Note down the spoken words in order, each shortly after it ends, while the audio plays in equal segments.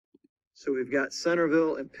So we've got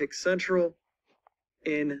Centerville and Pick Central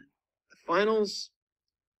in the finals.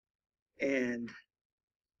 And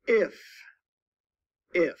if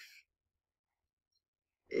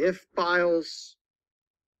Biles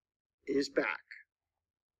is back.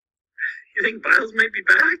 You think Biles might be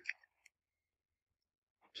back?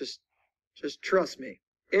 Just trust me.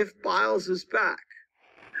 If Biles is back.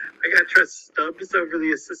 I gotta trust Stubbs over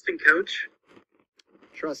the assistant coach.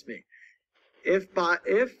 Trust me. If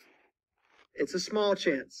it's a small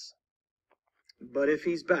chance, but if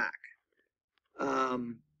he's back,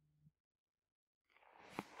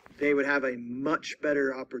 they would have a much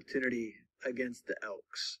better opportunity against the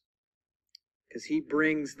Elks because he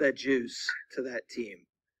brings that juice to that team.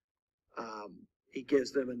 He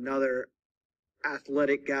gives them another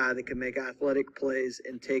athletic guy that can make athletic plays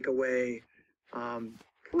and take away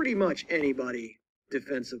pretty much anybody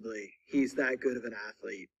defensively. He's that good of an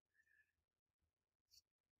athlete.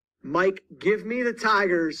 Mike, give me the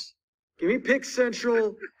Tigers. Give me Pick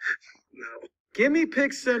Central. No. Give me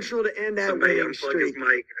Pick Central to end that winning streak. Somebody unplug his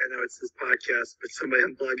mic. I know it's his podcast, but somebody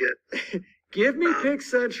unplug it. Give me Pick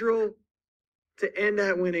Central to end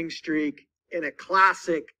that winning streak in a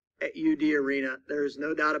classic at UD Arena. There is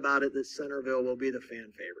no doubt about it that Centerville will be the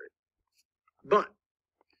fan favorite. But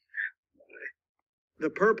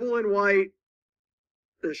the purple and white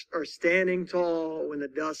are standing tall when the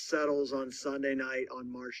dust settles on Sunday night on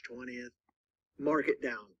March 20th. Mark it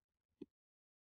down.